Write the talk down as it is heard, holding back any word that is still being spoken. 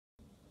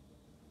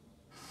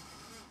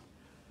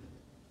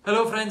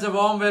Hello friends, a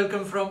warm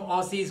welcome from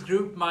Aussie's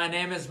group. My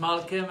name is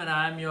Malcolm and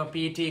I am your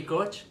PT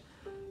coach.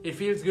 It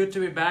feels good to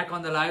be back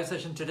on the live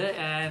session today,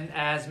 and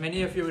as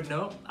many of you would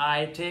know,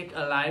 I take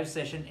a live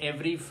session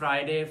every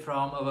Friday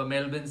from our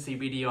Melbourne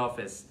CBD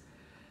office.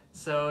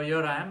 So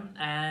here I am,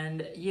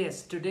 and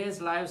yes,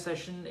 today's live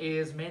session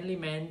is mainly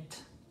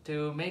meant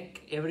to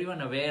make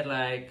everyone aware.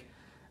 Like,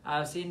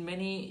 I've seen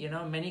many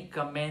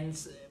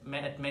comments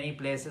at many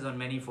places on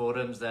many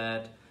forums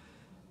that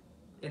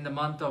in the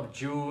month of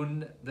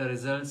June, the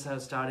results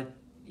have started,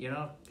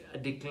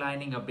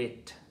 declining a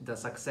bit, the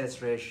success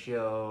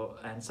ratio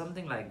and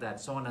something like that,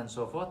 so on and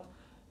so forth.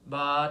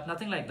 But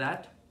nothing like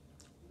that.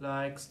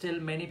 Like, still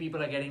many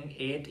people are getting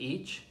 8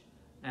 each.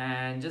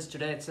 And just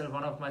today itself,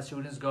 one of my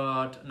students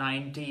got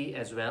 90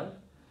 as well.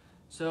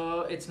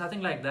 So it's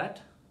nothing like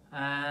that.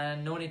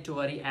 And no need to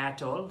worry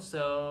at all.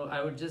 So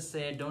I would just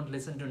say, don't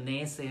listen to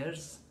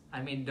naysayers.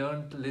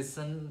 Don't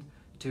listen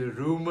to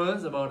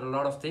rumors about a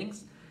lot of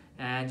things.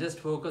 And just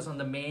focus on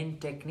the main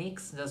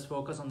techniques, just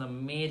focus on the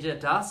major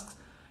tasks.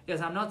 Yes,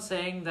 I'm not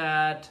saying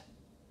that,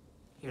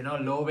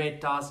 low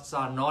weight tasks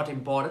are not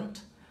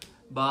important,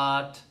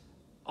 but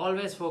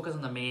always focus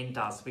on the main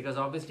task, because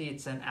obviously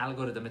it's an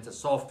algorithm, it's a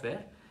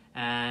software,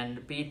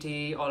 and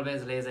PT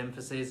always lays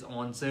emphasis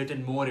on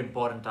certain more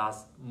important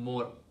tasks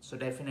more. So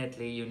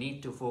definitely you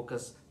need to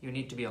focus, you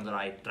need to be on the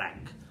right track.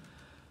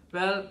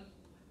 Well,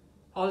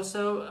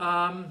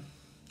 also,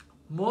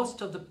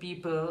 most of the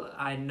people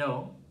I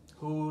know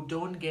who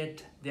don't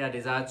get their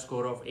desired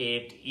score of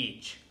 8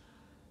 each.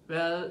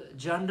 Well,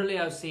 generally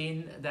I've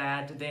seen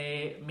that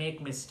they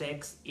make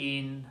mistakes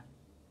in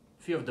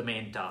few of the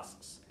main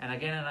tasks. And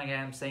again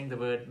I'm saying the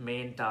word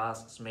main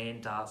tasks,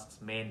 main tasks,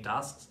 main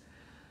tasks.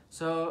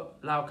 So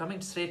now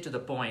coming straight to the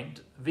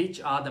point,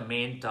 which are the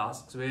main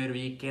tasks where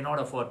we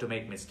cannot afford to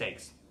make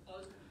mistakes?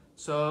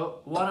 So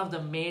one of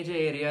the major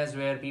areas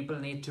where people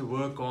need to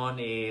work on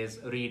is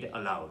read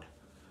aloud.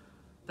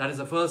 That is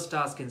the first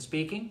task in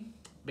speaking.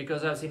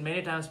 Because I've seen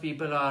many times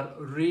people are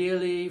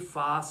really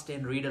fast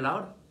in read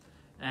aloud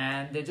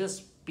and they just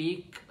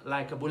speak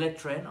like a bullet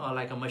train or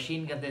like a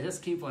machine gun. They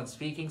just keep on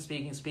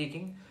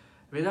speaking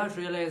without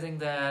realizing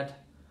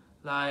that,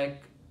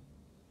 like,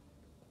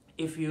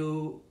 if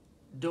you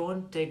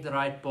don't take the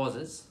right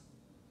pauses,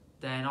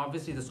 then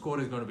obviously the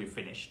score is going to be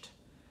finished.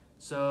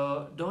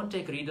 So don't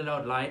take read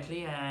aloud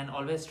lightly and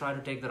always try to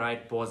take the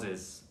right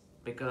pauses,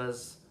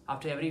 because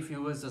after every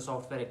few words the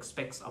software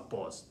expects a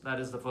pause.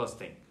 That is the first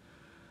thing.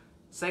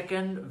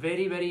 Second,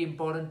 very, very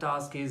important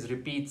task is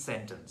repeat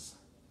sentence.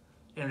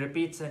 In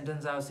repeat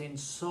sentence, I've seen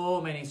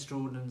so many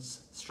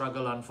students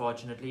struggle,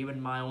 unfortunately.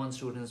 Even my own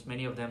students,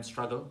 many of them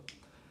struggle.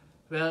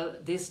 Well,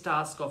 this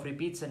task of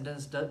repeat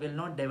sentence will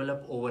not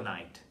develop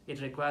overnight.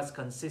 It requires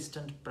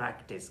consistent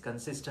practice,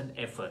 consistent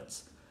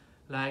efforts.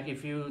 Like,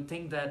 if you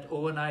think that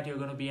overnight you're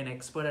going to be an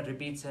expert at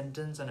repeat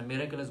sentence and a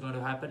miracle is going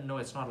to happen, no,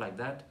 it's not like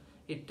that.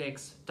 It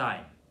takes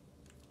time.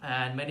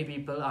 And many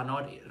people are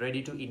not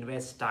ready to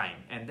invest time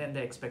and then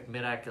they expect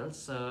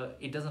miracles.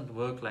 It doesn't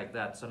work like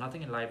that. So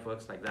nothing in life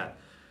works like that.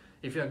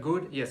 If you're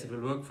good, yes, it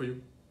will work for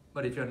you.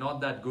 But if you're not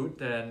that good,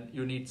 then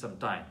you need some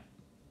time.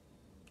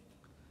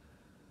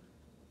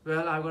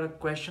 Well, I've got a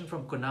question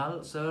from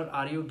Kunal. Sir,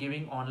 are you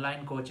giving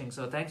online coaching?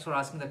 So thanks for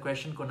asking the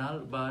question,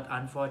 Kunal. But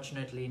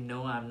unfortunately,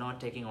 no, I'm not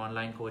taking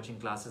online coaching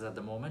classes at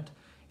the moment.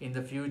 In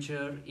the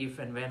future, if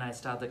and when I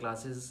start the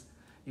classes,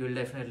 you'll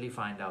definitely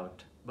find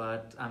out.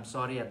 But I'm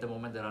sorry, at the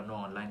moment there are no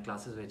online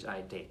classes which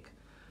I take.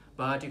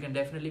 But you can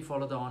definitely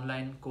follow the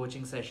online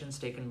coaching sessions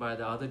taken by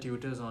the other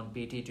tutors on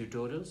PTE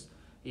Tutorials.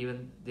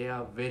 Even they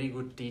are very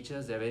good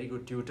teachers, they're very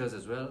good tutors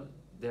as well.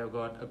 They have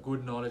got a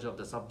good knowledge of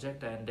the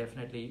subject and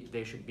definitely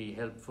they should be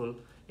helpful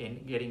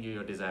in getting you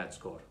your desired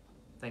score.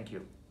 Thank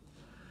you.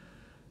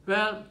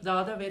 Well, the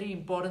other very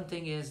important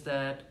thing is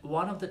that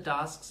one of the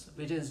tasks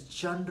which is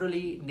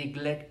generally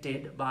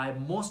neglected by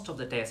most of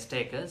the test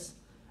takers,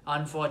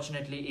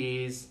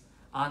 unfortunately, is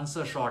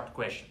answer short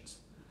questions.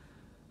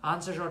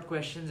 Answer short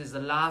questions is the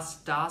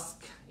last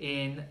task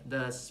in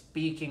the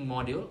speaking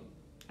module,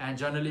 and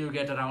generally you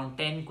get around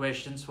 10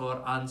 questions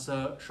for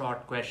answer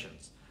short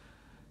questions.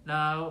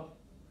 Now,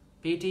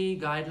 PT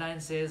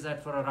guideline says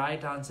that for a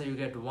right answer you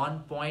get 1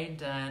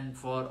 point and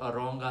for a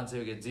wrong answer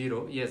you get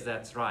 0. Yes,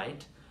 that's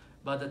right.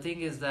 But the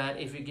thing is that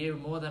if you give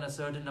more than a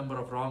certain number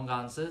of wrong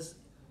answers,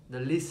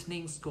 the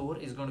listening score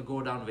is going to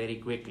go down very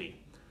quickly,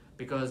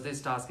 because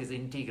this task is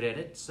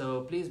integrated.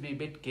 So please be a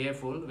bit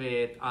careful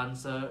with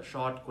answer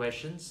short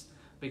questions,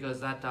 because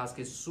that task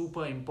is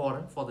super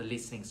important for the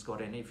listening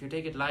score. And if you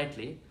take it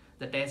lightly,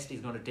 the test is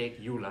going to take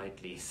you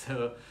lightly.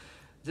 So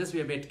just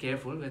be a bit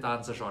careful with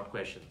answer short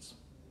questions.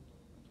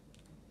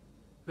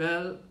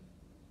 Well,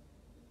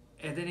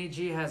 Edeni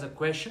G has a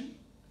question.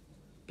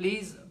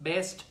 Please,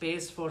 best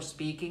pace for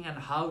speaking and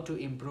how to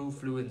improve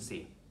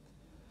fluency.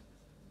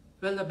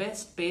 Well, the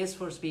best pace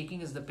for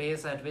speaking is the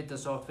pace at which the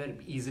software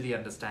easily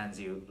understands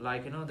you.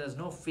 Like, there's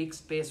no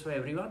fixed pace for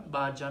everyone,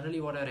 but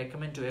generally what I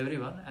recommend to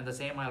everyone, and the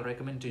same I'll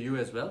recommend to you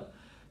as well,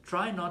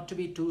 try not to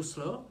be too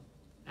slow.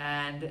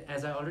 And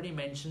as I already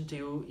mentioned to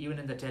you, even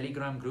in the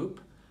Telegram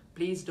group,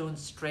 please don't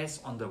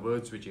stress on the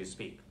words which you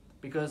speak,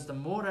 because the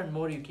more and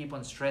more you keep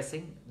on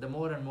stressing, the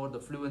more and more the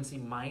fluency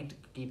might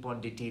keep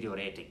on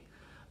deteriorating,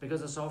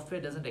 because the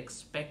software doesn't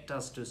expect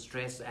us to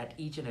stress at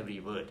each and every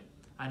word.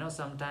 I know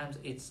sometimes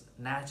it's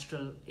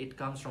natural, it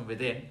comes from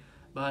within,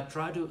 but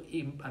try to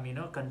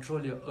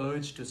control your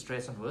urge to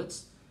stress on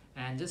words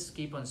and just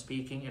keep on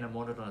speaking in a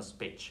monotonous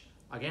pitch.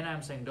 Again,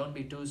 I'm saying don't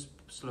be too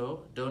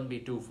slow, don't be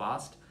too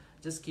fast,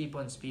 just keep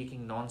on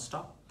speaking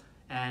non-stop,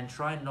 and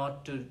try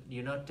not to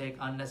take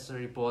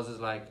unnecessary pauses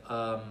like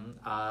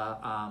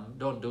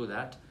don't do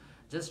that.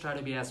 Just try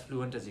to be as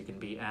fluent as you can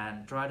be,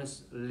 and try to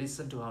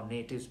listen to how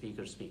native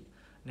speakers speak.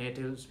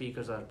 Native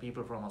speakers are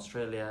people from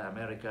Australia,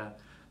 America,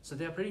 so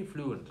they're pretty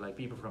fluent, like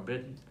people from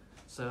Britain.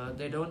 So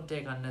they don't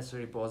take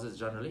unnecessary pauses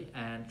generally,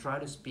 and try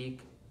to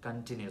speak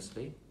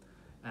continuously,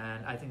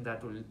 and I think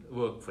that will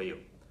work for you.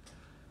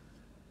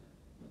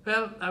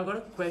 Well, I've got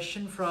a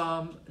question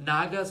from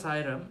Naga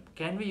Sairam.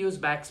 Can we use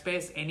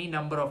backspace any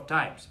number of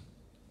times?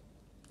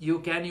 You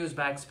can use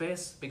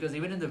backspace, because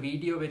even in the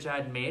video which I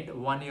had made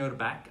 1 year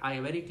back, I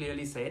very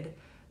clearly said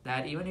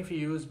that even if you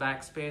use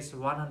backspace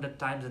 100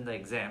 times in the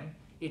exam,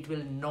 it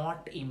will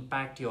not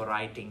impact your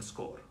writing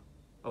score.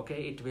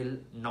 Okay, it will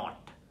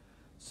not.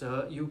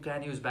 So you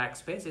can use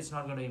backspace, it's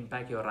not going to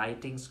impact your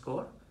writing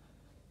score.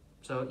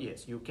 So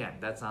yes, you can.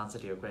 That's the answer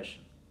to your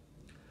question.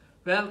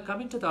 Well,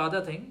 coming to the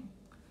other thing,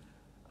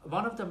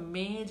 one of the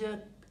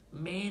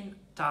main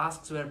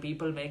tasks where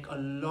people make a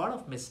lot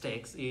of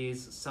mistakes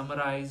is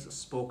summarize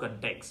spoken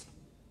text.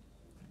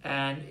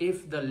 And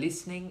if the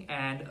listening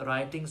and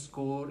writing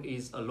score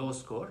is a low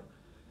score,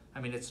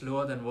 I mean it's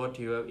lower than what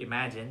you have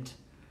imagined,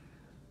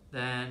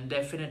 then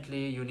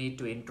definitely you need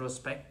to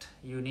introspect.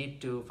 You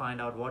need to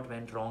find out what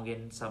went wrong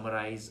in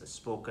summarize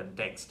spoken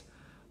text.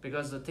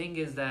 Because the thing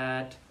is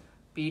that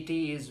PT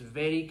is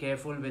very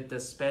careful with the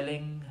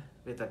spelling,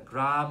 with the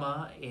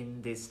grammar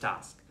in this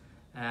task.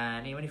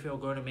 And even if you're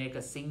going to make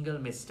a single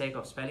mistake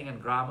of spelling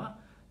and grammar,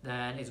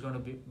 then it's going to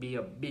be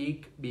a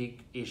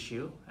big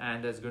issue,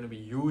 and there's going to be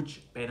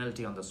huge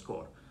penalty on the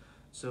score.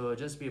 So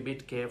just be a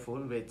bit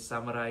careful with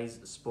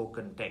summarize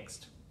spoken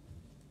text.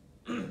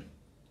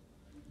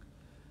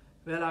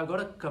 Well, I've got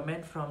a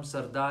comment from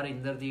Sardar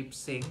Inderdeep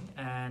Singh,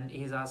 and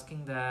he's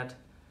asking that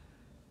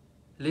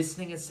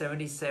listening is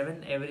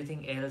 77,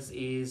 everything else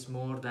is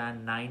more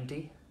than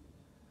 90.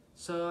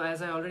 So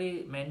as I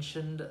already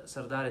mentioned,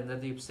 Sardar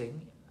Inderdeep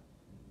Singh,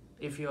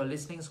 if your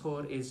listening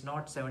score is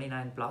not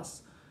 79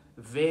 plus,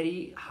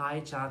 very high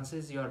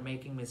chances you are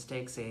making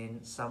mistakes in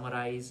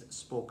summarize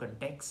spoken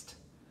text.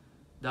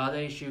 The other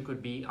issue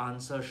could be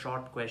answer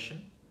short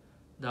question.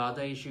 The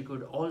other issue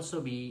could also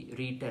be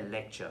retell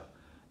lecture,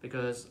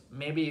 because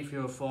maybe if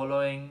you're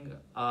following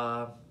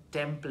a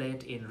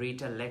template in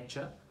retell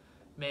lecture,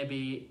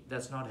 maybe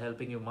that's not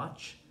helping you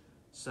much.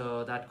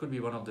 So that could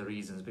be one of the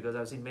reasons, because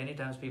I've seen many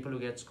times people who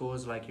get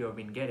scores like you have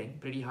been getting,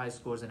 pretty high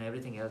scores and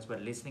everything else,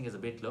 but listening is a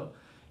bit low.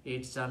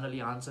 It's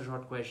generally answer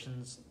short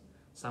questions,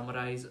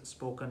 summarize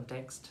spoken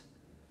text,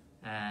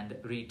 and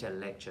retell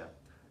lecture.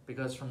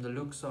 Because from the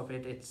looks of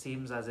it, it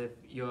seems as if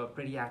you're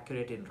pretty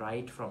accurate in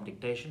write from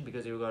dictation,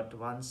 because you've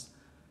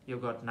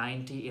got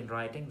 90 in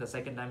writing. The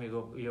second time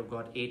you've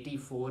got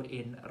 84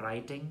 in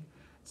writing.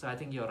 So I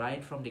think your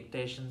write from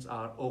dictations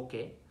are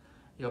okay.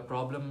 Your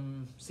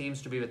problem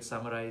seems to be with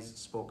summarized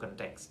spoken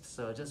text.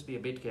 So just be a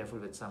bit careful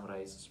with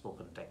summarized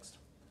spoken text.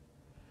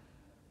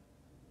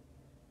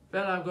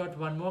 Well, I've got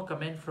one more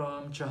comment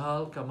from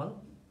Chahal Kamal.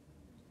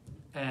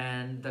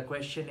 And the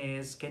question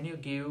is, can you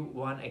give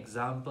one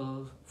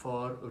example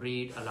for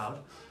read aloud?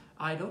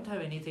 I don't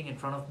have anything in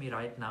front of me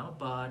right now,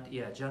 but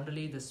yeah,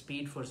 generally the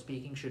speed for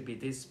speaking should be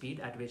this speed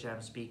at which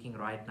I'm speaking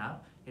right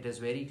now. It is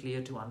very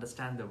clear to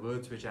understand the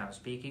words which I'm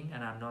speaking,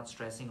 and I'm not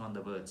stressing on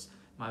the words.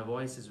 My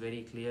voice is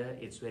very clear,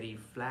 it's very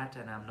flat,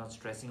 and I'm not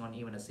stressing on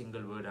even a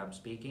single word I'm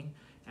speaking.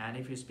 And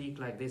if you speak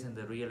like this in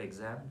the real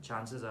exam,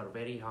 chances are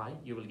very high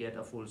you will get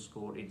a full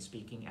score in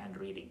speaking and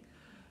reading.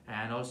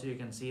 And also you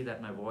can see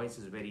that my voice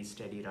is very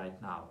steady right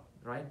now,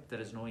 right? There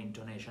is no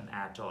intonation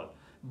at all.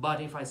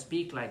 But if I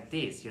speak like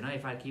this,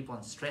 if I keep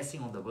on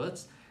stressing on the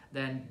words,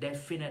 then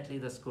definitely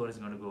the score is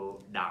going to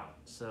go down.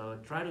 So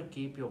try to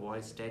keep your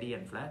voice steady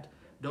and flat.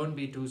 Don't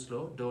be too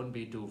slow, don't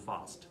be too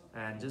fast,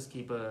 and just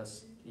keep a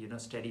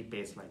steady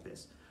pace like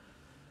this.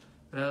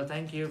 Well,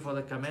 thank you for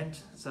the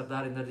comment,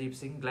 Sardar Inderdeep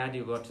Singh. Glad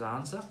you got the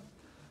answer.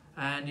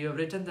 And you have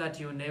written that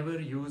you never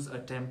use a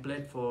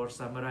template for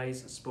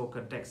summarize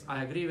spoken text.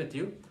 I agree with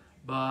you,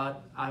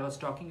 but I was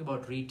talking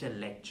about retell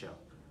lecture,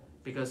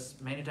 because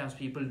many times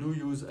people do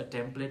use a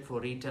template for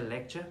retell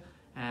lecture,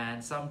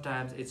 and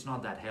sometimes it's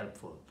not that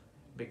helpful,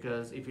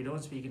 because if you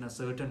don't speak in a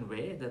certain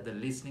way, that the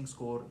listening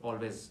score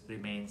always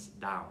remains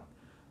down.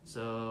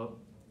 So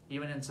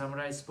even in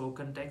summarized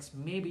spoken text,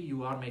 maybe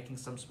you are making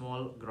some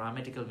small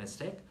grammatical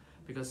mistake,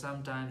 because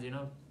sometimes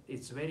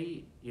it's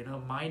very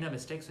minor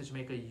mistakes which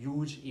make a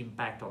huge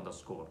impact on the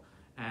score,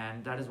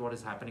 and that is what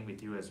is happening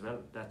with you as well.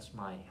 That's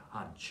my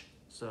hunch.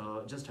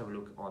 So just have a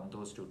look on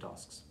those two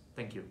tasks.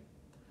 Thank you.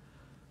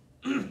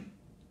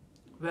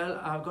 Well,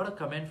 I've got a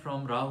comment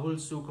from Rahul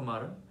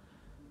Sukumaran.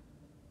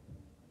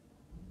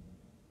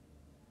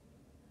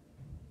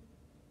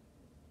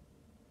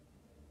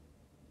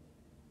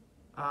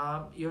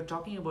 You're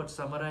talking about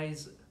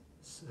summarize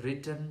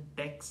written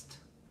text.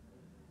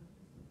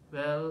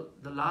 Well,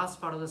 the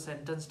last part of the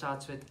sentence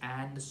starts with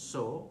and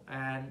so,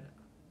 and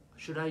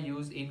should I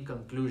use in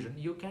conclusion?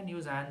 You can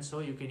use and so,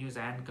 you can use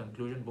and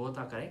conclusion, both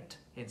are correct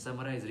in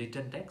summarize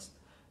written text,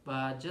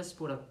 but just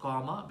put a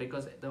comma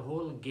because the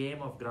whole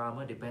game of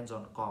grammar depends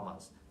on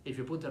commas. If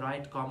you put the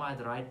right comma at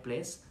the right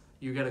place,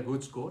 you get a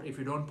good score. If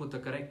you don't put the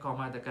correct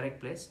comma at the correct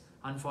place,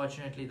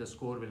 unfortunately the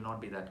score will not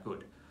be that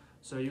good.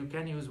 So you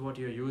can use what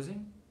you're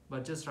using,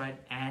 but just write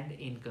and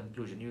in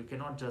conclusion. You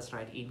cannot just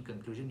write in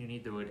conclusion, you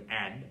need the word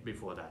and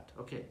before that,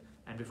 okay?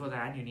 And before the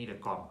and you need a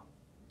comma.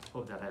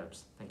 Hope that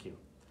helps, thank you.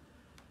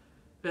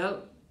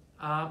 Well,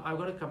 I've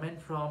got a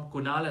comment from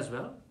Kunal as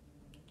well.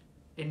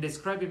 In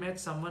Describe Image,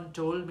 someone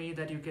told me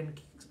that you can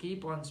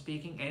keep on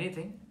speaking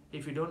anything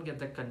if you don't get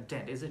the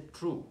content. Is it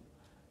true?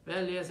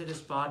 Well, yes, it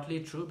is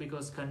partly true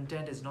because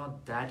content is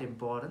not that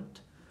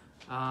important.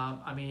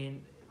 I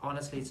mean,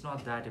 honestly, it's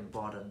not that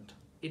important.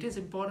 It is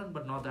important,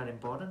 but not that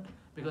important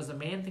because the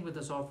main thing with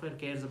the software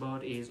cares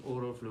about is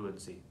oral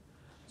fluency.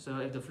 So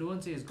if the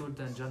fluency is good,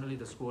 then generally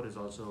the score is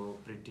also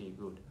pretty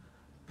good.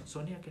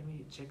 Sonia, can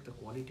we check the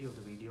quality of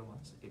the video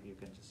once? If you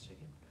can just check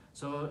it.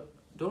 So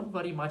don't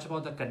worry much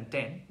about the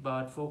content,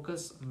 but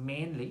focus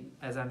mainly,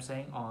 as I'm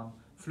saying, on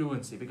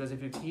fluency. Because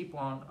if you keep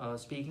on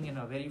speaking in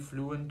a very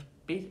fluent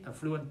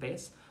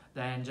pace,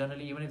 then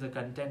generally, even if the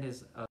content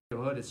is, your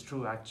word is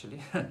true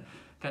actually,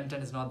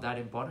 content is not that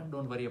important.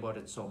 Don't worry about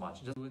it so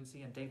much. Just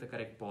fluency and take the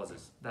correct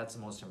pauses. That's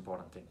the most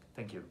important thing.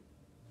 Thank you.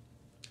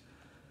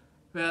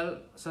 Well,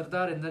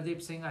 Sardar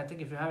Inderdeep Singh, I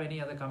think if you have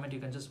any other comment, you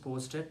can just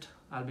post it.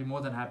 I'll be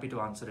more than happy to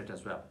answer it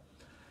as well.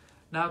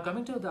 Now,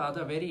 coming to the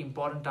other very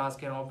important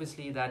task, and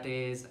obviously that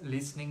is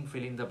listening,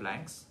 fill in the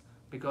blanks.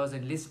 Because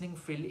in listening,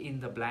 fill in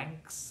the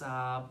blanks,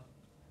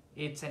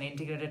 it's an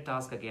integrated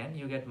task again.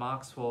 You get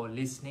marks for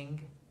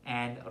listening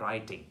and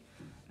writing.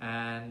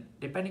 And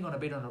depending on a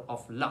bit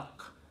of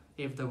luck,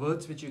 if the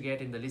words which you get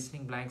in the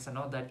listening blanks are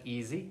not that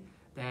easy,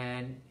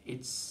 then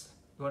it's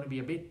going to be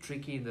a bit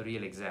tricky in the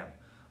real exam.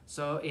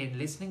 So in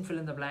listening, fill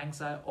in the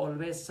blanks, I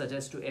always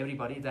suggest to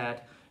everybody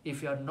that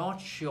if you're not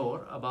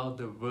sure about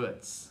the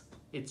words,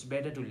 it's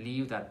better to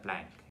leave that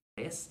blank.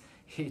 Yes,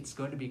 it's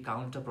going to be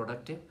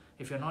counterproductive.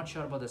 If you're not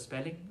sure about the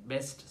spelling,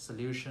 best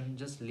solution,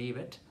 just leave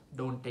it.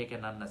 Don't take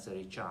an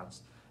unnecessary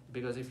chance.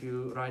 Because if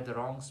you write the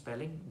wrong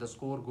spelling, the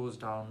score goes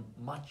down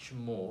much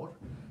more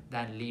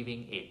than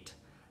leaving it.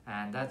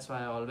 And that's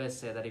why I always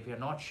say that if you're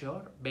not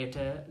sure,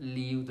 better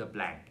leave the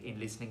blank in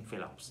listening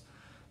fill-ups.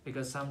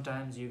 Because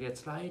sometimes you get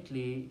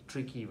slightly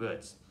tricky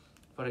words.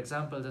 For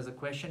example, there's a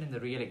question in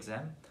the real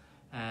exam,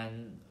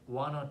 and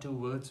one or two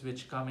words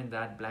which come in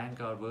that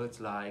blank are words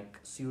like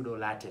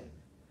pseudo-Latin.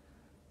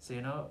 So,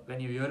 you know, when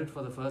you hear it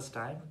for the first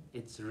time,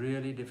 it's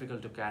really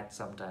difficult to catch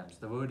sometimes.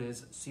 The word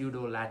is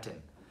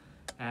pseudo-Latin.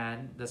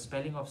 And the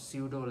spelling of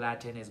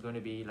pseudo-Latin is going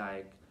to be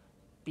like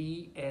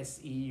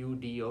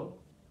Pseudo-Latin.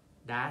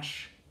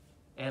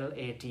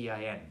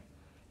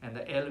 And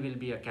the L will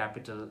be a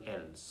capital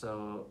L.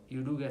 So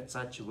you do get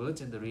such words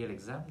in the real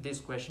exam.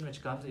 This question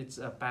which comes, it's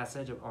a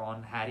passage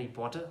on Harry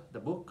Potter, the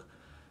book.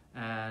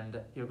 And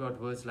you've got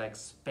words like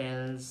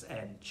spells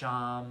and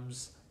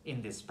charms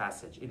in this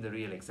passage in the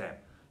real exam.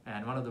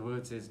 And one of the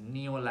words is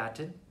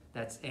Neo-Latin,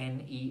 that's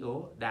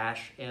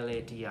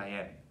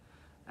Neo-Latin.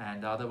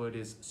 And the other word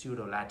is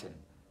pseudo-Latin.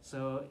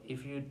 So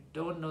if you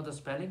don't know the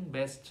spelling,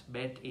 best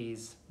bet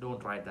is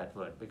don't write that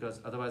word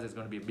because otherwise it's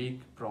going to be a big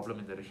problem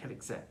in the real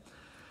exam.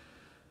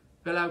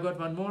 Well, I've got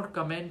one more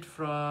comment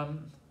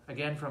from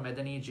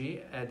Edani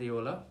G.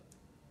 Adiola.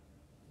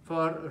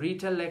 For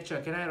retell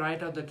lecture, can I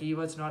write out the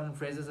keywords not in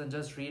phrases and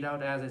just read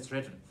out as it's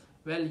written?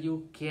 Well,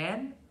 you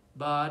can,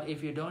 but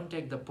if you don't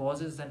take the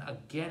pauses, then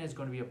again it's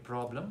going to be a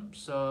problem.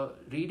 So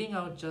reading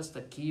out just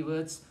the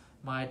keywords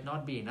might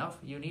not be enough.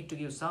 You need to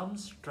give some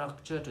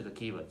structure to the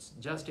keywords.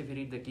 Just if you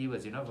read the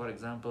keywords, you know, for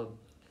example,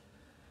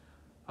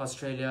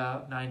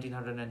 Australia,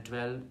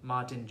 1912,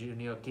 Martin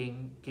Jr.,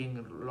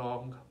 King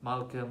Long,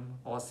 Malcolm,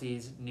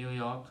 Aussies, New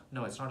York.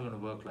 No, it's not going to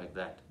work like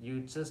that.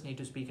 You just need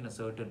to speak in a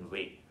certain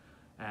way.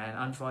 And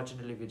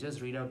unfortunately, if you just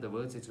read out the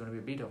words, it's going to be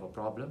a bit of a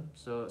problem.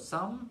 So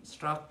some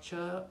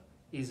structure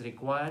is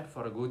required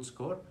for a good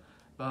score.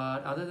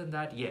 But other than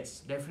that, yes,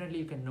 definitely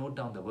you can note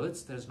down the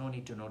words. There's no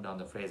need to note down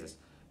the phrases.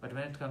 But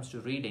when it comes to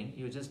reading,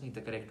 you just need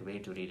the correct way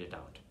to read it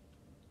out.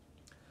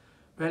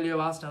 Well, you have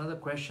asked another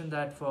question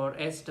that for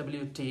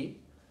SWT,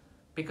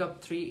 pick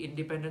up 3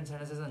 independent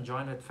sentences and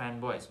join with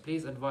fanboys.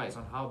 Please advise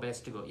on how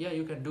best to go. Yeah,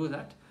 you can do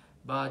that,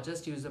 but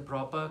just use the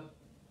proper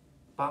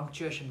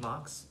punctuation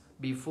marks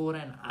before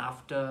and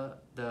after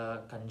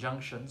the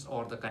conjunctions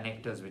or the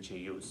connectors which you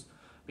use.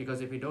 Because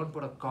if you don't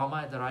put a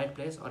comma at the right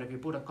place or if you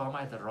put a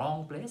comma at the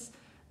wrong place,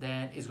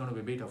 then it's going to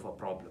be a bit of a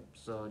problem.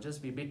 So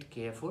just be a bit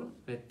careful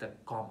with the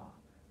comma.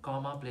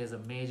 Comma plays a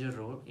major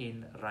role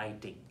in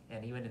writing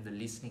and even in the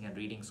listening and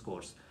reading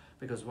scores.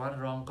 Because one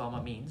wrong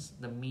comma means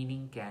the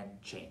meaning can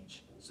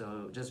change.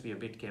 So just be a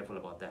bit careful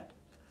about that.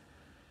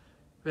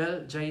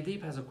 Well,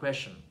 Jaideep has a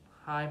question.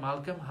 Hi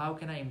Malcolm, how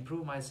can I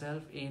improve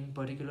myself in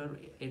particular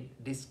in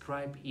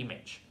describe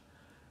image?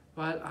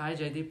 Well, hi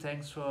Jaideep,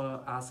 thanks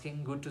for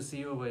asking. Good to see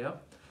you over here.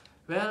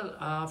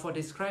 Well, for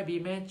describe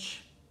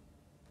image,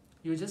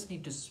 you just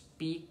need to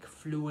speak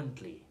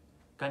fluently.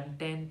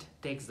 Content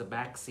takes the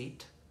back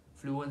seat.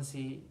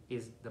 Fluency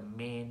is the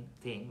main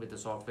thing which the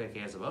software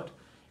cares about.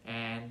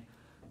 And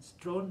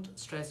don't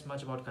stress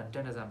much about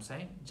content, as I'm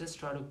saying. Just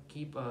try to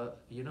keep a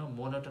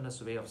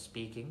monotonous way of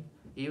speaking.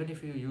 Even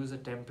if you use a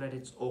template,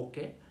 it's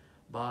okay.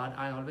 But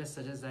I always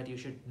suggest that you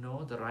should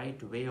know the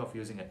right way of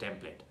using a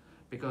template.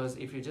 Because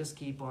if you just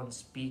keep on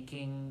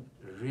speaking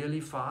really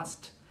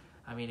fast,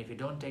 I mean, if you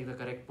don't take the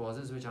correct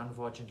pauses, which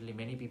unfortunately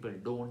many people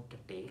don't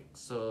take,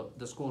 so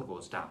the score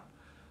goes down.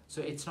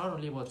 So it's not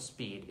only about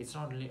speed, it's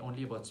not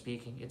only about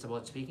speaking, it's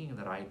about speaking in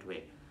the right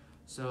way.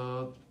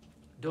 So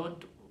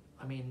don't,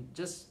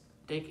 just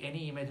take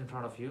any image in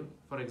front of you.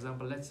 For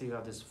example, let's say you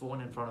have this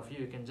phone in front of you.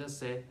 You can just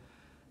say,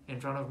 in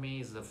front of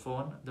me is the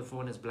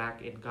phone is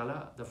black in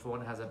color, the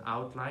phone has an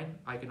outline.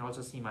 I can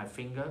also see my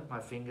finger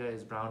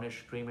is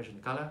brownish creamish in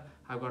color.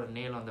 I've got a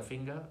nail on the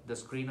finger, the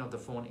screen of the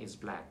phone is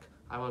black.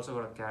 I've also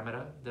got a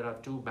camera, there are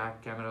two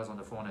back cameras on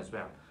the phone as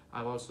well.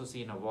 I've also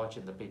seen a watch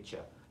in the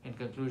picture. In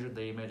conclusion,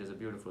 the image is a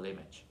beautiful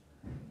image.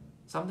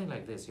 Something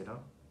like this,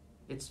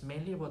 it's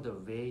mainly about the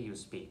way you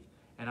speak.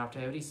 And after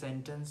every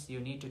sentence, you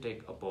need to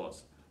take a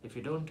pause. If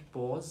you don't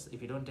pause,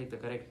 if you don't take the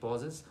correct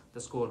pauses,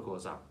 the score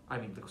goes up.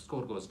 The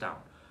score goes down.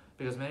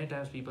 Because many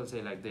times people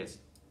say like this,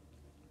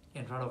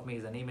 in front of me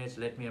is an image,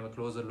 let me have a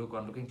closer look.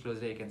 On looking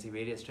closely, I can see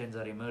various trends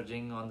are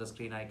emerging on the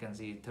screen. I can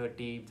see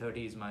 30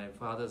 is my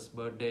father's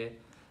birthday.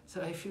 So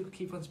if you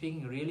keep on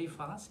speaking really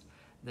fast,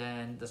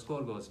 then the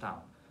score goes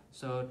down.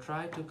 So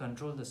try to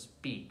control the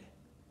speed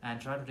and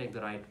try to take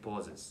the right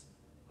pauses.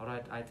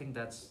 Alright, I think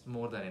that's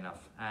more than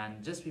enough.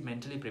 And just be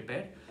mentally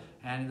prepared.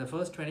 And in the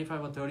first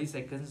 25 or 30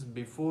 seconds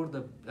before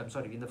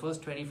in the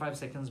first 25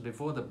 seconds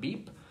before the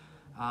beep,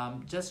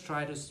 just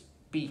try to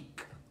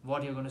speak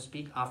what you're going to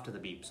speak after the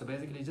beep. So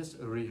basically just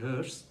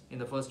rehearse in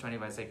the first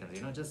 25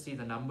 seconds, just see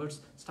the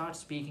numbers, start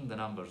speaking the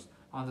numbers.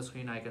 On the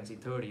screen I can see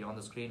 30, on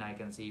the screen I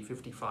can see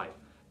 55.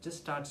 Just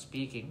start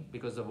speaking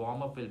because the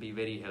warm-up will be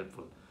very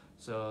helpful.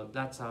 So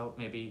that's how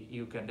maybe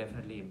you can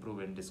definitely improve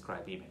and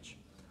describe image.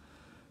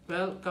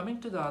 Well, coming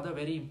to the other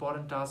very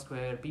important task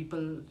where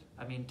people,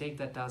 take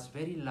that task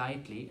very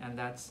lightly, and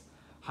that's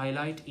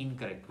highlight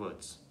incorrect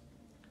words.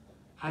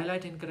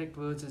 Highlight incorrect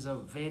words is a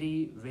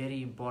very,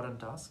 very important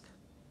task.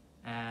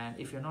 And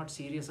if you're not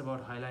serious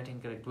about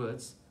highlighting correct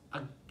words,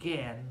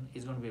 again,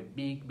 it's going to be a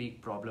big,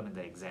 big problem in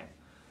the exam.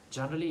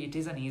 Generally, it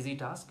is an easy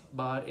task,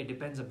 but it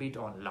depends a bit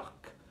on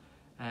luck.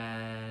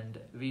 And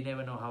we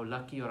never know how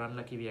lucky or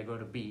unlucky we are going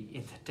to be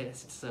in the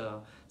test.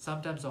 So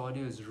sometimes the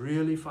audio is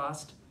really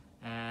fast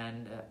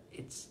and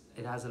it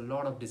has a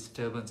lot of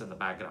disturbance in the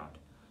background.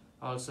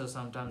 Also,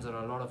 sometimes there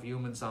are a lot of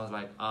human sounds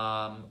like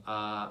a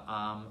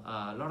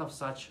lot of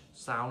such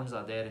sounds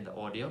are there in the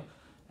audio.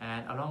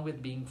 And along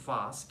with being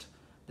fast,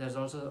 there's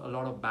also a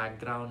lot of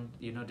background,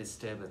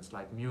 disturbance,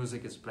 like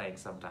music is playing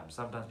sometimes.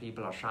 Sometimes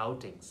people are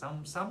shouting.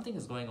 Something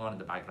is going on in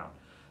the background.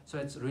 So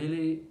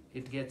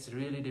it gets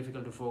really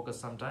difficult to focus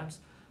sometimes.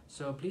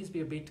 So please be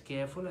a bit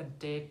careful and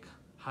take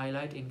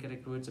highlight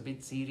incorrect words a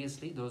bit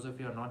seriously. Those of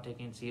you who are not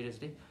taking it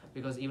seriously,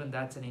 because even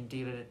that's an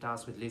integrated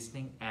task with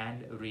listening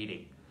and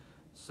reading.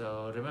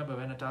 So remember,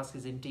 when a task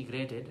is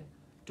integrated,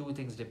 two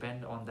things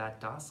depend on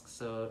that task.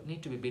 So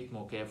need to be a bit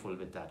more careful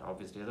with that,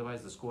 obviously.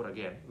 Otherwise, the score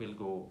again will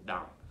go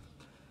down.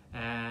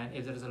 And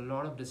if there is a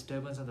lot of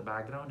disturbance in the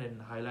background and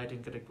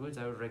highlighting correct words,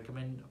 I would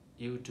recommend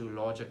you to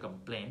lodge a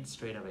complaint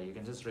straight away. You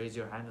can just raise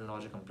your hand and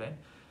lodge a complaint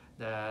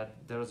that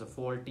there was a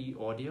faulty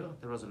audio,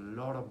 there was a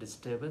lot of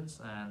disturbance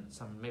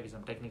and maybe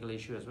some technical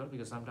issue as well,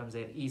 because sometimes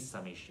there is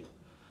some issue.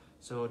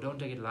 So don't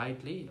take it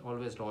lightly,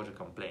 always lodge a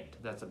complaint.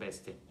 That's the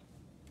best thing.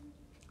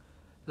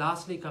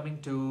 Lastly,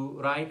 coming to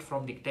write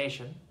from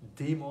dictation,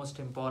 the most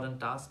important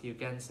task, you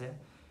can say.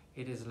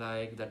 It is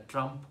like the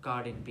trump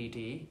card in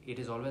PTE. It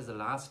is always the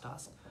last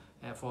task,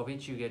 for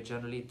which you get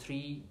generally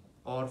 3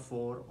 or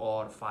 4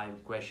 or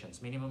 5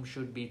 questions. Minimum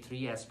should be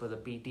 3 as per the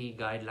PTE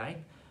guideline.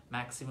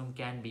 Maximum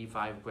can be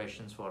 5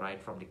 questions for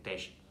write from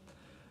dictation.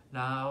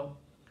 Now,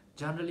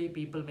 generally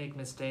people make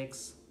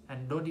mistakes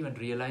and don't even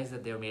realize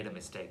that they've made a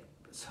mistake.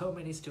 So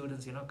many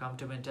students, come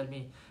to me and tell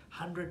me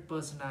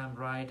 100% I am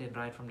right in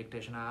write from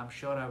dictation. I'm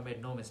sure I've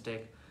made no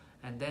mistake.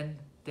 And then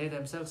they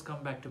themselves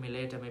come back to me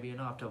later, maybe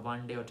after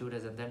 1 day or 2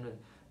 days, and then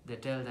they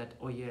tell that,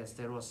 oh yes,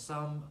 there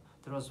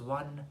was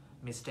one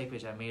mistake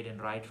which I made in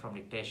write from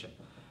dictation.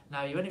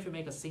 Now, even if you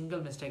make a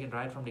single mistake in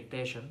write from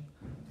dictation,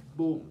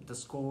 boom, the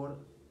score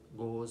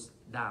goes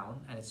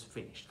down and it's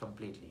finished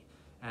completely.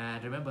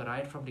 And remember,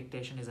 write from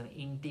dictation is an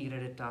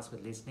integrated task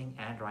with listening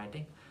and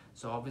writing.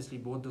 So obviously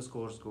both the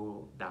scores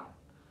go down.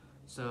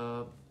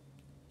 So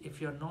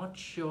if you're not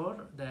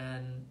sure,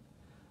 then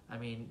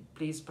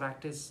please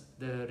practice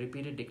the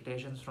repeated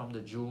dictations from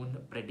the June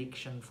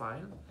prediction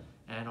file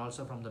and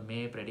also from the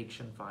May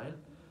prediction file,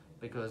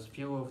 because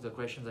few of the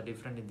questions are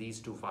different in these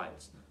two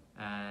files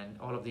and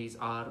all of these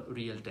are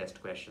real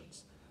test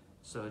questions.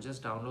 So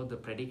just download the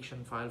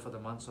prediction file for the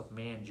months of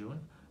May and June.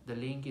 The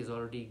link is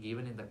already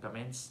given in the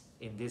comments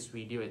in this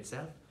video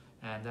itself,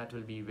 and that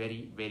will be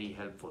very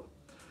helpful.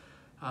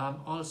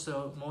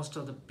 Also, most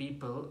of the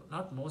people,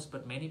 not most,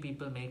 but many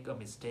people make a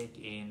mistake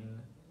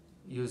in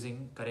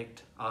using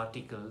correct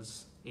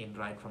articles in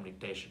right from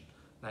dictation.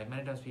 Like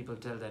many times people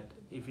tell that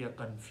if you are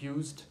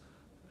confused,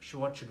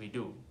 what should we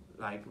do?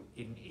 Like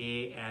in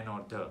a, an,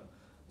 or the.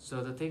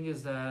 So the thing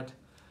is that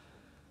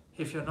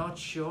if you're not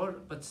sure,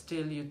 but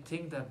still you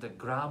think that the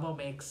grammar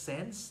makes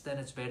sense, then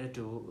it's better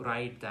to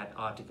write that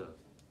article.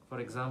 For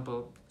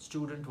example,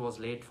 student was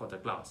late for the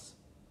class.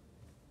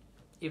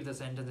 If the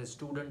sentence is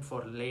student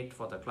for late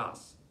for the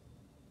class,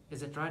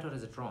 is it right or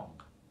is it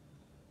wrong?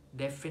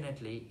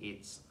 Definitely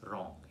it's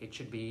wrong. It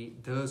should be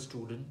the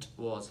student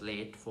was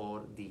late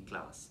for the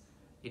class.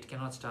 It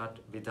cannot start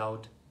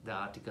without the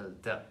article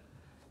the.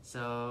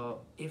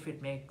 So if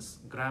it makes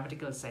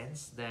grammatical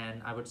sense,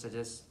 then I would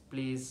suggest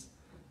please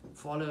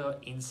follow your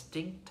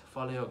instinct,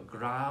 follow your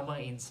grammar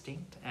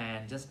instinct,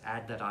 and just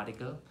add that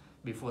article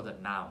before the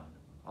noun.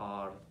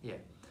 Or yeah,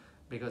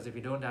 because if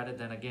you don't add it,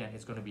 then again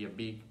it's going to be a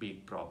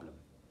big problem.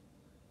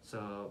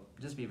 So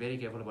just be very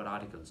careful about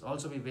articles.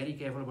 Also be very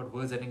careful about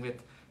words ending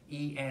with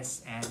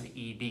es and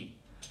ed,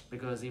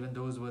 because even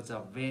those words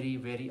are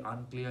very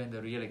unclear in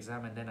the real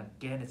exam, and then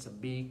again it's a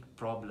big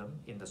problem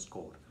in the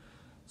score.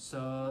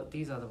 So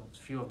these are the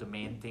few of the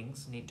main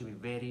things need to be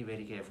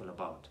very careful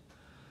about.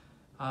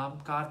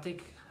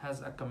 Karthik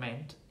has a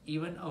comment.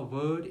 Even a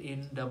word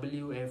in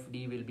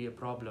WFD will be a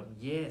problem.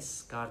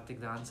 Yes, Karthik,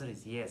 the answer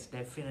is yes.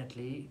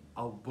 Definitely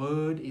a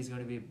word is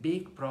going to be a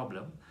big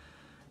problem,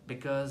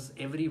 because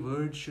every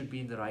word should be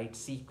in the right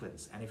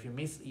sequence. And if you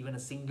miss even a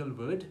single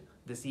word,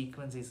 the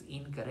sequence is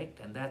incorrect,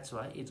 and that's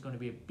why it's going to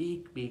be a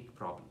big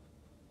problem.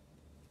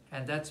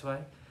 And that's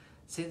why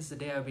since the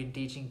day I've been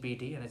teaching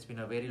PT, and it's been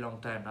a very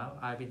long time now,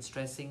 I've been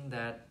stressing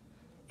that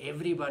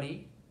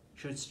everybody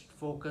should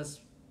focus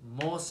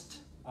most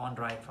on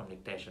right from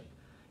dictation.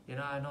 You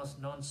know, I've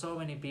known so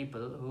many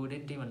people who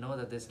didn't even know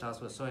that this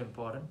task was so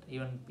important.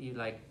 Even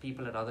like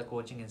people at other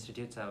coaching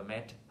institutes I've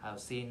met, I've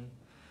seen.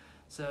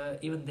 So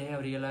even they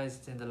have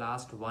realized in the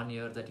last 1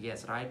 year that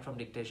yes, right from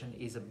dictation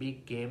is a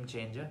big game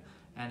changer.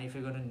 And if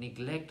you're going to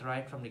neglect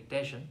right from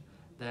dictation,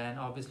 then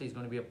obviously it's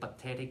going to be a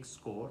pathetic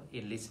score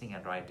in listening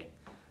and writing.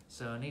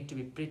 So need to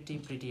be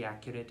pretty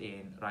accurate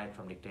in right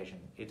from dictation.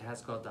 It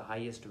has got the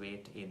highest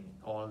weight in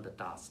all the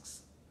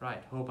tasks.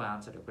 Right, hope I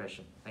answered your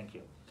question. Thank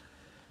you.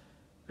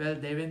 Well,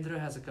 Devendra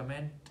has a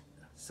comment.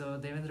 So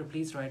Devendra,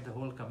 please write the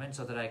whole comment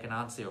so that I can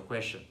answer your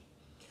question.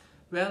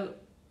 Well,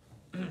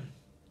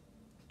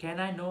 can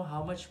I know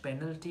how much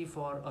penalty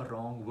for a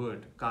wrong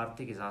word?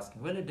 Karthik is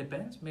asking. Well, it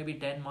depends. Maybe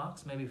 10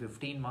 marks, maybe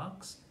 15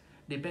 marks.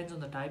 Depends on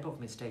the type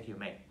of mistake you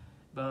make.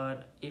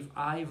 But if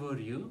I were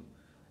you,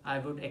 I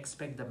would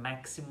expect the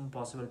maximum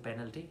possible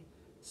penalty.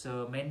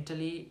 So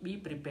mentally be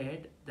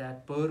prepared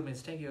that per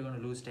mistake you're going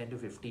to lose 10 to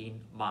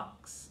 15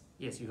 marks.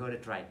 Yes, you heard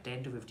it right,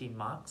 10 to 15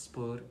 marks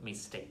per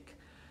mistake.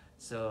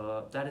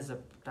 So that is the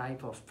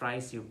type of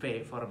price you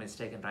pay for a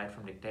mistake in right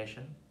from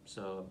dictation.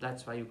 So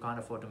that's why you can't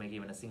afford to make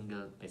even a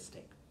single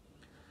mistake.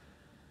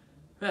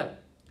 Well,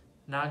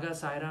 Naga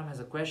Sairam has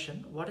a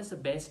question. What is the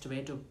best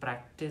way to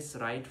practice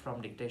right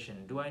from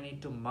dictation? Do I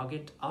need to mug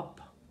it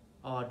up,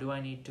 or do I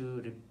need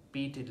to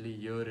repeatedly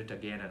hear it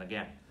again and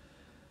again?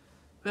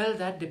 Well,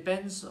 that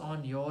depends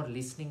on your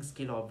listening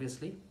skill,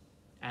 obviously,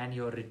 and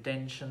your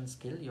retention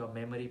skill, your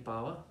memory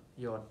power,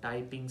 your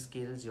typing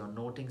skills, your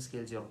noting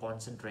skills, your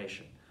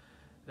concentration.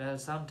 Well,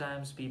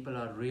 sometimes people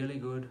are really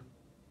good,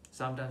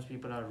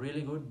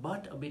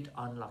 but a bit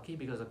unlucky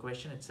because the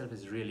question itself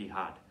is really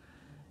hard.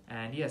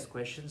 And yes,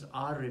 questions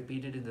are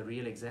repeated in the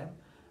real exam,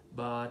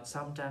 but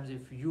sometimes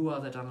if you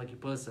are that unlucky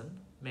person,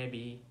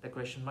 maybe the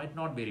question might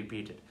not be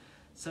repeated.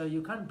 So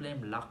you can't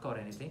blame luck or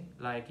anything.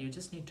 Like, you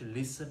just need to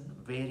listen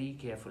very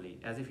carefully,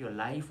 as if your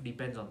life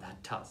depends on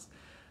that task.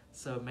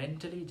 So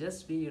mentally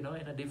just be, in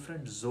a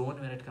different zone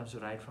when it comes to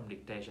right from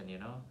dictation,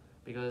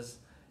 because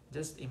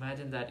just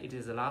imagine that it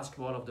is the last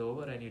ball of the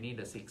over and you need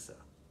a sixer.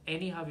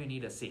 Anyhow, you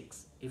need a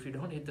 6. If you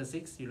don't hit the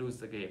 6, you lose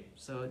the game.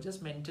 So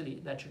just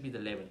mentally, that should be the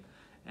level.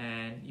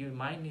 And your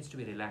mind needs to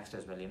be relaxed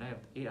as well. If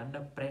you're under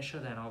pressure,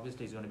 then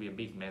obviously it's going to be a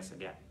big mess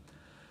again.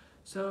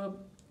 So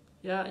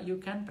yeah, you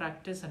can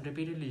practice and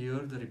repeatedly hear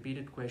the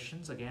repeated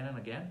questions again and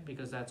again,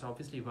 because that's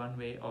obviously one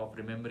way of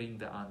remembering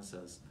the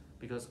answers,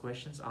 because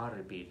questions are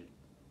repeated.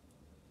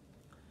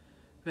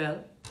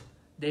 Well,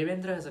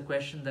 Devendra has a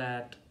question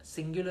that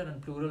singular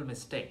and plural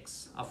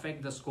mistakes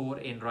affect the score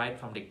in right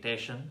from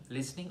dictation,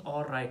 listening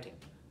or writing.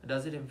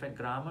 Does it affect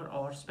grammar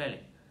or spelling?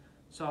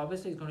 So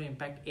obviously it's going to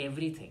impact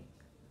everything.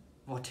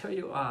 Whatever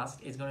you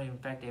ask is going to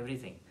impact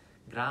everything.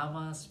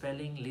 Grammar,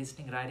 spelling,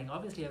 listening, writing,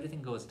 obviously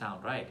everything goes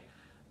down, right?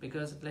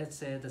 Because let's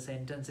say the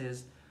sentence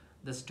is,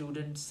 the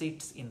student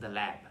sits in the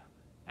lab.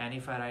 And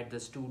if I write the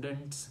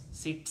student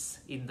sits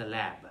in the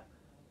lab,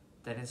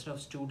 then instead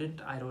of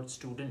student, I wrote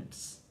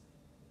students.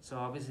 So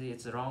obviously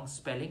it's the wrong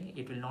spelling.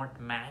 It will not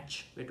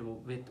match with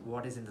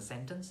what is in the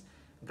sentence.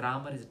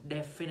 grammar is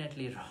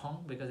definitely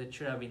wrong because it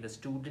should have been the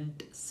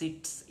student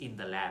sits in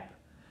the lab.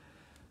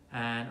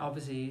 And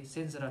obviously,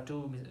 since there are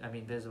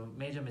there's a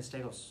major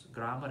mistake of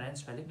grammar and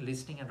spelling,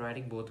 listening and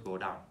writing both go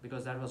down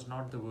because that was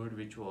not the word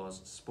which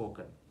was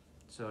spoken.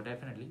 So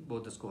definitely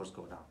both the scores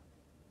go down.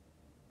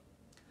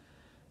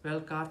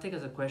 Well, Karthik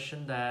has a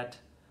question that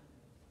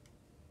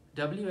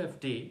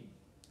WFD,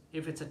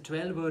 if it's a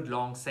 12-word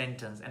long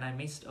sentence and I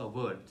missed a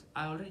word,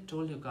 I already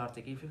told you,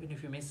 Karthik, even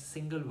if you miss a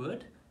single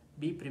word,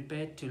 be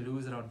prepared to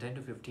lose around 10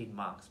 to 15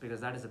 marks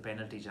because that is a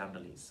penalty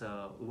generally.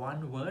 So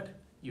one word,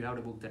 you have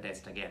to book the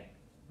test again.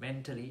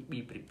 Mentally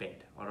be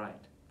prepared. All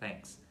right,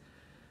 thanks.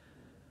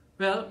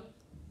 Well,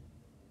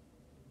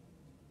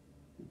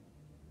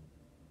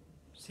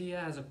 Sia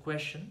has a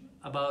question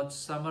about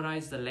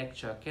summarize the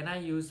lecture. Can I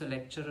use the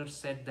lecturer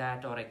said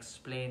that or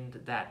explained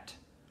that?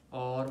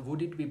 Or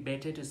would it be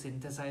better to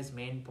synthesize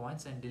main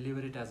points and deliver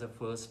it as a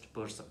first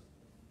person?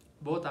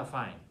 Both are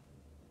fine.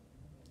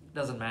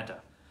 Doesn't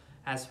matter.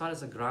 As far as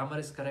the grammar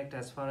is correct,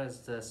 as far as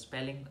the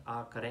spelling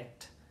are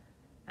correct,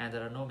 and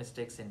there are no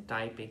mistakes in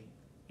typing,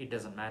 it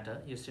doesn't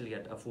matter. You still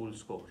get a full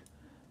score.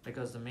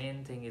 Because the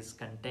main thing is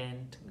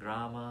content,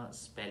 grammar,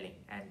 spelling,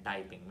 and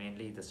typing,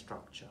 mainly the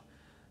structure.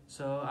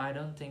 So I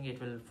don't think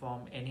it will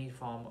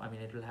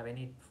it will have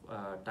any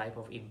type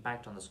of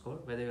impact on the score,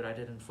 whether you write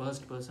it in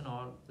first person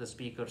or the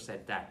speaker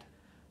said that,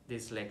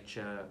 this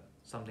lecture,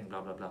 something blah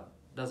blah blah.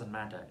 Doesn't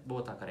matter,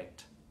 both are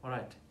correct.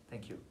 Alright,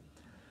 thank you.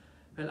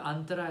 Well,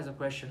 Antara has a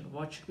question,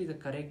 what should be the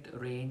correct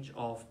range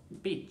of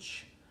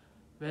pitch?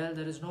 Well,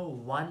 there is no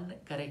one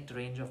correct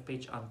range of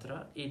pitch,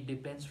 Antara. It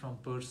depends from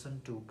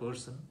person to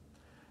person.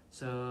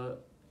 So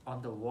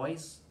on the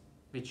voice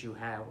which you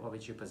have or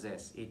which you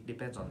possess, it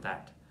depends on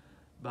that.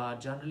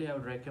 But generally I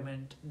would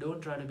recommend, don't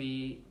try to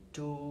be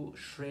too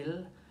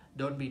shrill,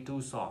 don't be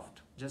too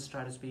soft. Just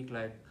try to speak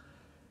like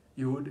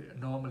you would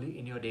normally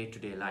in your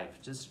day-to-day life.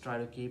 Just try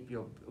to keep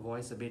your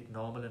voice a bit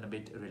normal and a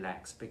bit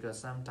relaxed, because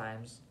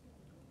sometimes,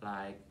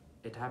 like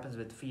it happens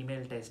with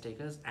female test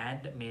takers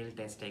and male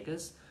test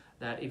takers,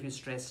 that if you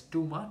stress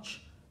too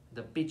much,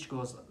 the pitch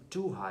goes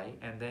too high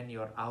and then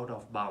you're out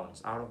of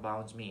bounds. Out of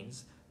bounds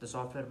means the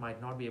software might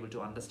not be able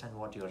to understand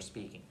what you're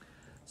speaking.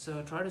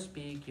 So try to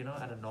speak,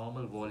 at a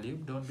normal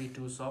volume. Don't be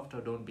too soft or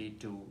don't be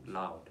too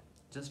loud.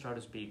 Just try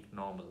to speak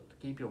normal.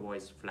 Keep your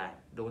voice flat.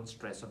 Don't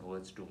stress on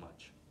words too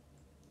much.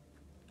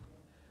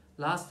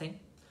 Last thing,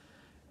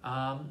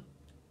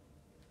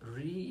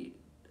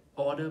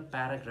 reorder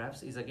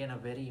paragraphs is again a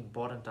very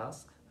important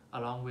task,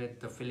 along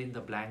with the fill in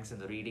the blanks in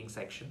the reading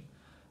section.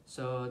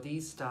 So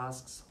these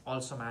tasks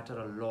also matter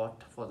a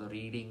lot for the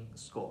reading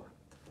score.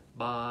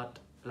 But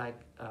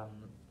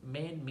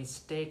main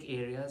mistake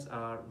areas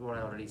are what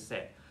I already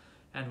said.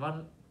 And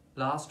one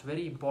last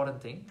very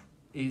important thing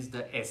is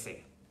the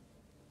essay.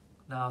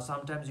 Now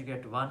sometimes you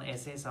get one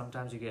essay,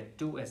 sometimes you get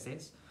two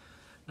essays.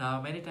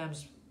 Now many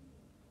times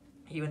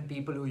even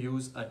people who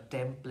use a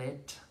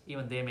template,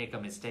 even they make a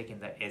mistake in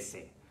the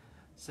essay.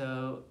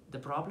 So the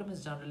problem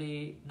is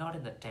generally not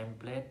in the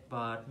template,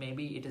 but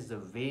maybe it is the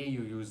way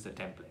you use the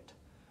template.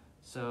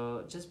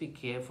 So just be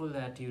careful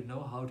that you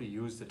know how to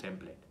use the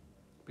template,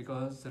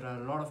 because there are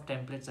a lot of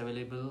templates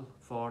available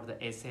for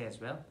the essay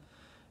as well.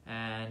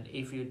 And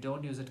if you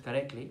don't use it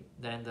correctly,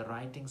 then the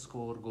writing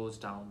score goes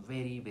down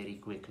very, very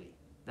quickly.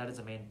 That is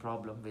the main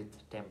problem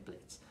with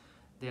templates.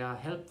 They are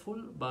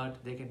helpful,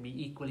 but they can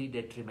be equally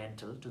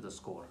detrimental to the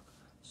score.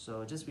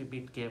 So just be a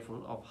bit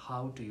careful of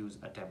how to use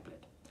a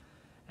template.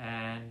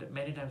 And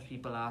many times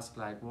people ask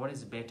what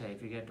is better,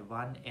 if you get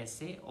one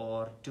essay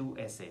or two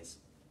essays?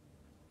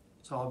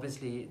 So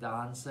obviously the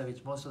answer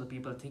which most of the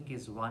people think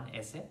is one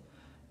essay,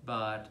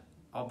 but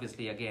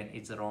obviously again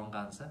it's a wrong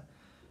answer.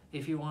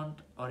 If you want,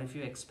 or if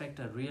you expect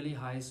a really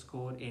high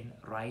score in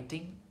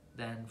writing,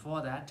 then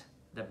for that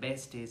the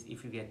best is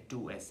if you get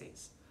two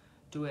essays.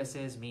 Two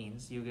essays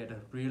means you get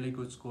a really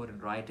good score in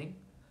writing,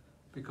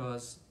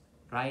 because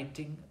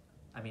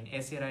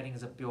essay writing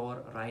is a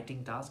pure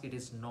writing task. It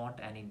is not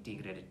an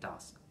integrated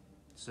task.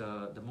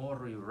 So the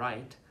more you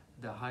write,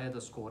 the higher the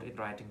score in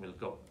writing will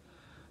go.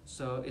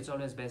 So it's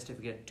always best if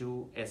you get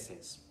two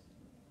essays.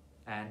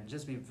 And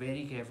just be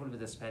very careful with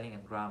the spelling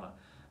and grammar.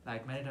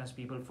 Like many times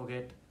people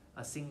forget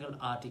a single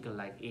article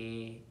like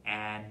a,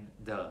 and,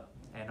 the,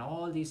 and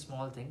all these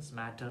small things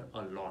matter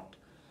a lot.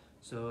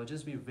 So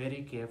just be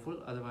very careful,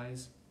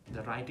 otherwise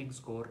the writing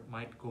score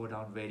might go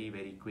down very,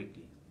 very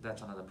quickly.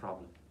 That's another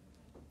problem.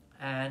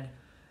 And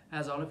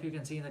as all of you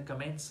can see in the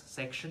comments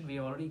section, we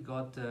already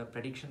got the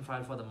prediction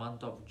file for the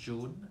month of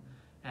June,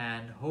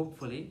 and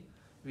hopefully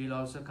we'll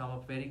also come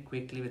up very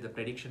quickly with the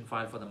prediction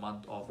file for the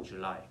month of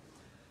July.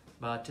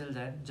 But till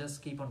then,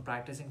 just keep on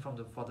practicing from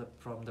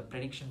the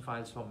prediction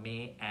files for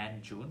May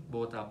and June.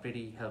 Both are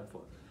pretty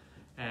helpful.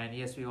 And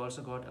yes, we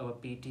also got our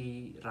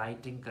PT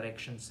writing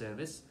correction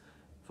service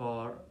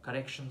for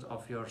corrections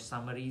of your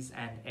summaries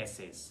and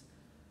essays.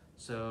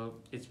 So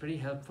it's pretty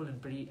helpful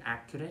and pretty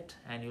accurate,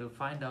 and you'll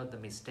find out the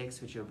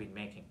mistakes which you've been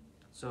making.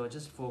 So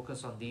just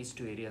focus on these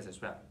two areas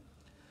as well.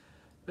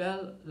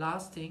 Well,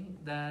 last thing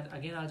that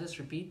again I'll just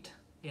repeat,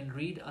 In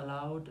read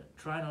aloud,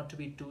 try not to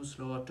be too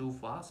slow or too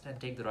fast and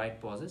take the right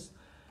pauses.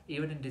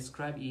 Even in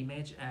describe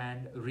image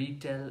and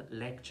retell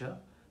lecture,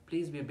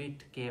 please be a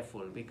bit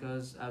careful,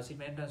 because I've seen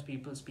many times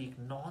people speak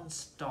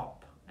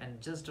non-stop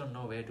and just don't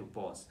know where to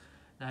pause.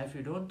 Now, if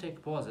you don't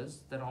take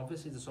pauses, then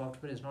obviously the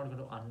software is not going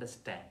to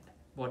understand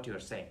what you're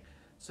saying.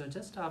 So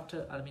just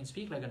after,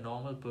 speak like a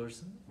normal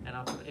person, and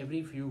after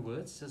every few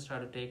words, just try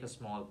to take a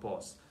small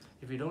pause.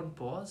 If you don't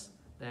pause,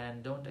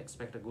 then don't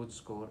expect a good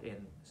score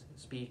in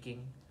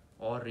speaking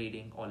or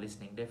reading or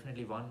listening.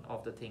 Definitely one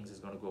of the things is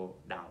going to go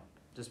down.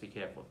 Just be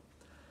careful.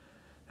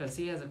 Let's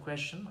see as a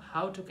question,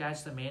 how to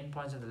catch the main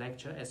points in the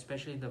lecture,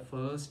 especially in the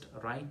first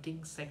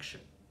writing section.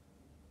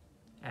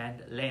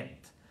 And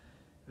length.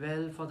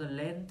 Well, for the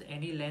length,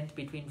 any length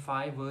between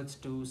 5 words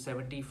to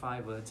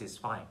 75 words is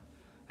fine.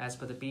 As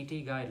per the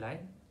PTE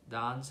guideline, the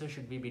answer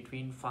should be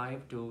between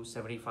 5 to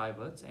 75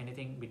 words.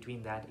 Anything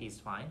between that is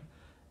fine.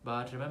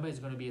 But remember, it's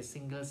going to be a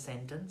single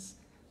sentence.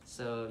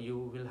 So you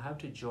will have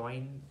to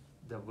join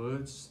the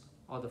words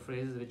or the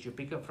phrases which you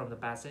pick up from the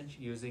passage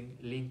using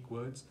link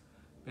words,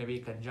 maybe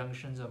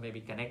conjunctions or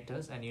maybe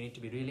connectors, and you need to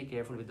be really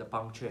careful with the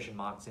punctuation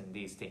marks in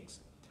these things.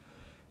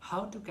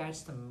 How to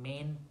catch the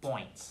main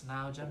points?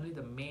 Now, generally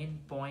the main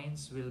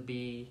points will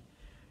be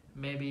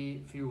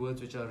maybe few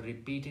words which are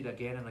repeated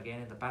again and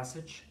again in the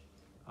passage,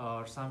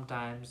 or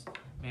sometimes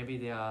maybe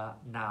they are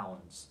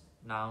nouns.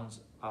 Nouns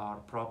are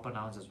proper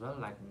nouns as well,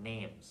 like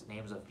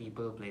names of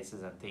people,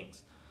 places and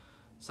things.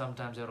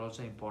 Sometimes they are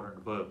also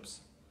important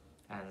verbs.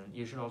 And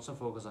you should also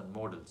focus on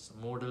modals.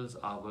 Modals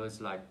are words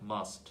like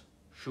must,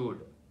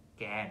 should,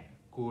 can,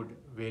 could,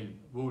 will,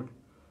 would.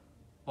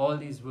 All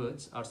these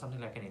words are something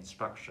like an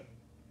instruction.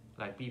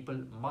 Like people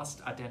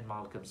must attend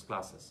Malcolm's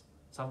classes.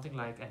 Something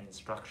like an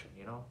instruction,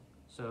 you know.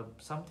 So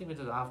something which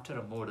is after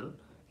a modal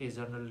is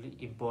generally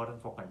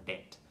important for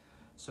content.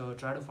 So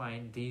try to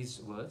find these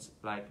words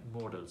like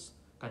modals,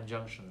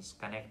 conjunctions,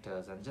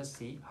 connectors, and just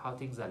see how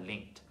things are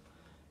linked.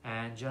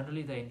 And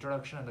generally the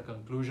introduction and the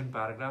conclusion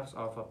paragraphs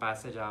of a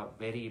passage are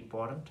very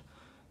important.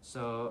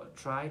 So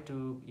try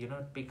to,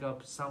 pick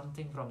up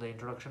something from the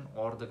introduction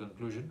or the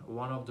conclusion.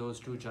 One of those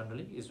two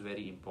generally is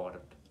very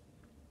important,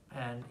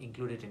 and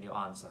include it in your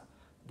answer.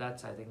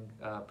 That's, I think,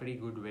 a pretty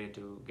good way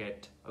to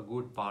get a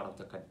good part of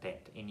the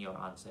content in your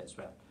answer as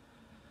well.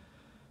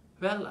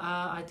 Well,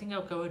 I think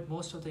I've covered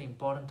most of the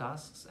important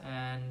tasks,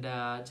 and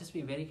just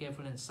be very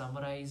careful and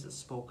summarize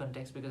spoken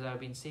text, because I've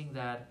been seeing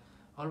that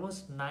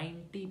almost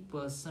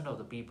 90% of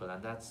the people,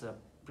 and that's a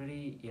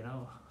pretty,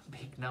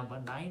 big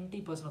number,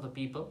 90% of the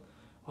people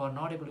who are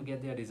not able to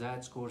get their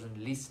desired scores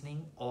in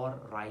listening or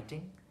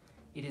writing,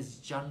 it is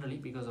generally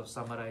because of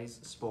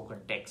summarized spoken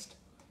text.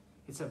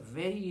 It's a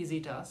very easy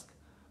task,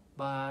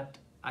 but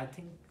I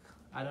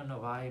don't know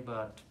why,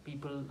 but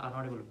people are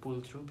not able to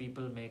pull through.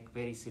 People make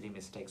very silly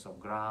mistakes of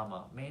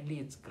grammar. Mainly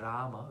it's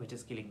grammar which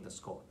is killing the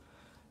score.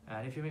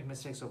 And if you make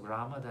mistakes of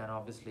grammar, then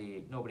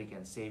obviously nobody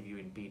can save you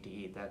in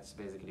PTE. That's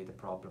basically the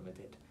problem with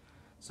it.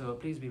 So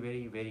please be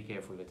very, very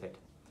careful with it.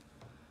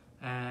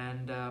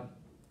 And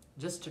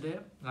just today,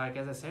 like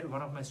as I said,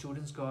 one of my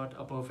students got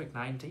a perfect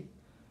 90.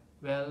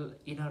 Well,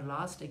 in her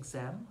last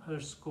exam, her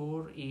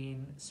score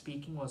in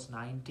speaking was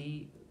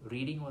 90,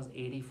 reading was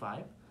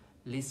 85,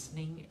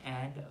 listening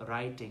and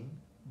writing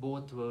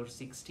both were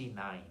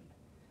 69.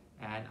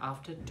 And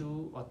after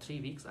 2 or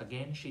 3 weeks,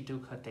 again she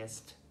took her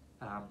test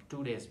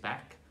 2 days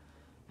back,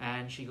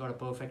 and she got a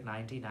perfect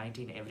 90,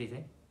 90 in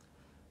everything.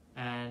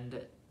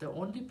 And the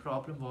only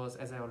problem was,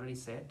 as I already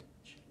said,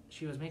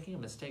 she was making a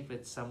mistake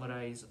with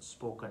summarized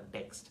spoken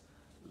text.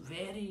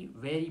 Very,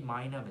 very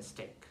minor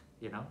mistake,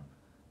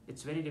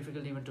 It's very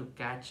difficult even to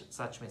catch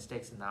such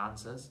mistakes in the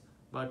answers,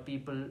 but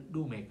people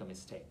do make a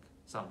mistake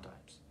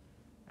sometimes.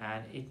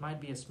 And it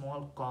might be a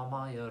small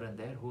comma here and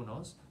there, who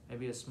knows,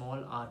 maybe a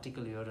small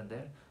article here and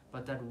there,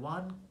 but that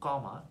one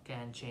comma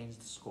can change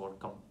the score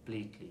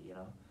completely,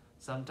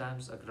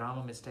 Sometimes a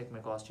grammar mistake may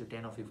cost you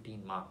 10 or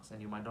 15 marks and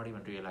you might not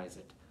even realize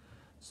it.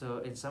 So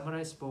in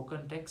summarized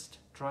spoken text,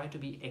 try to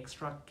be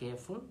extra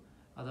careful,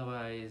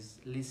 otherwise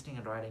listening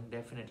and writing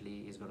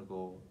definitely is going to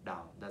go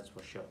down, that's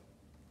for sure.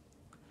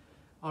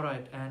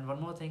 Alright, and one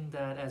more thing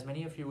that as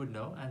many of you would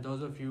know, and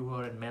those of you who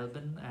are in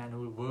Melbourne and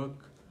who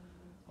work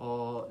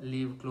or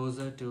live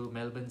closer to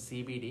Melbourne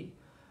CBD,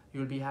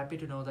 you'll be happy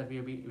to know that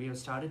we have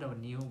started our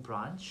new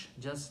branch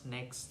just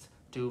next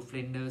to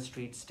Flinders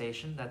Street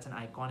Station. That's an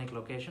iconic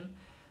location.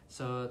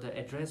 So the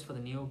address for the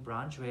new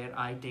branch where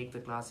I take the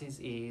classes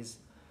is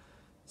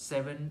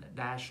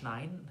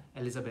 7-9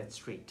 Elizabeth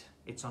Street.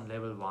 It's on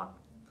level 1.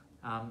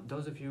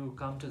 Those of you who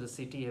come to the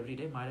city every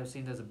day might have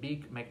seen there's a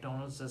big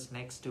McDonald's just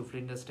next to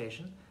Flinders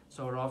Station.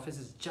 So our office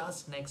is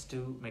just next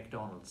to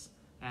McDonald's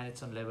and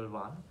it's on level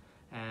 1.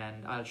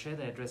 And I'll share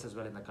the address as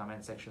well in the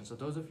comment section. So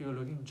those of you who are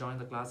looking to join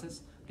the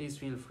classes, please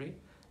feel free.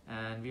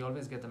 And we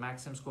always get the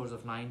maximum scores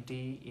of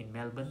 90 in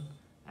Melbourne.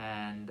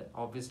 And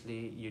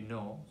obviously you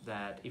know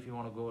that if you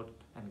want to go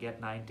and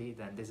get 90,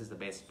 then this is the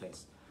best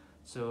place.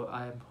 So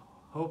I'm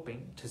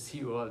hoping to see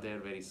you all there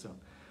very soon.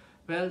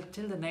 Well,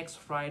 till the next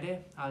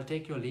Friday, I'll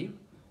take your leave.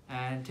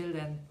 And till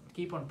then,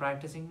 keep on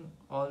practicing.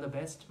 All the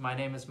best. My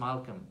name is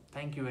Malcolm.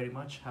 Thank you very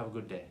much. Have a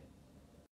good day.